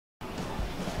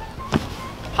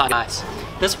Hi guys,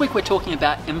 this week we're talking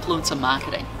about influencer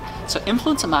marketing. So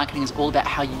influencer marketing is all about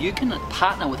how you can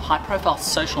partner with high profile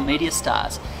social media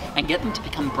stars and get them to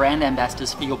become brand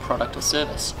ambassadors for your product or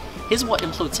service. Here's what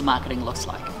influencer marketing looks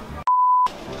like.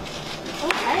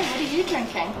 Okay, what are you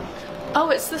drinking?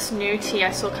 Oh, it's this new tea I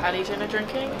saw Kylie Jenner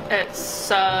drinking. It's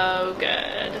so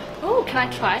good. Oh, can I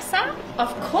try some?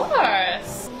 Of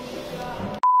course!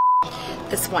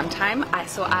 This one time I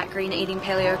saw Art Green eating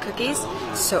paleo cookies,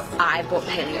 so I bought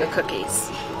paleo cookies.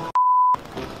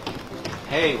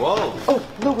 Hey, whoa. Oh,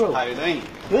 no, bro. How you doing?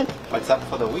 Good. What's up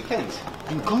for the weekend?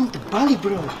 I'm going to Bali,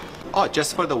 bro. Oh,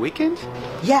 just for the weekend?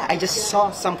 Yeah, I just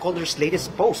saw some caller's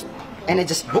latest post, and I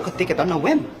just booked a ticket on a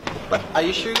whim. But are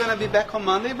you sure you're gonna be back on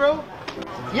Monday, bro?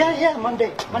 Yeah,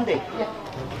 Monday, yeah.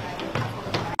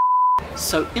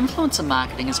 So influencer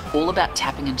marketing is all about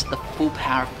tapping into the full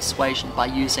power of persuasion by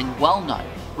using well-known,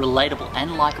 relatable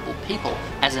and likable people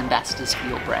as ambassadors for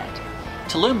your brand.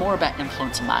 To learn more about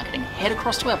influencer marketing, head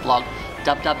across to our blog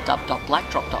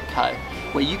www.blackdrop.co,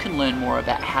 where you can learn more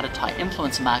about how to tie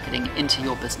influencer marketing into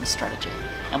your business strategy.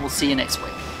 And we'll see you next week.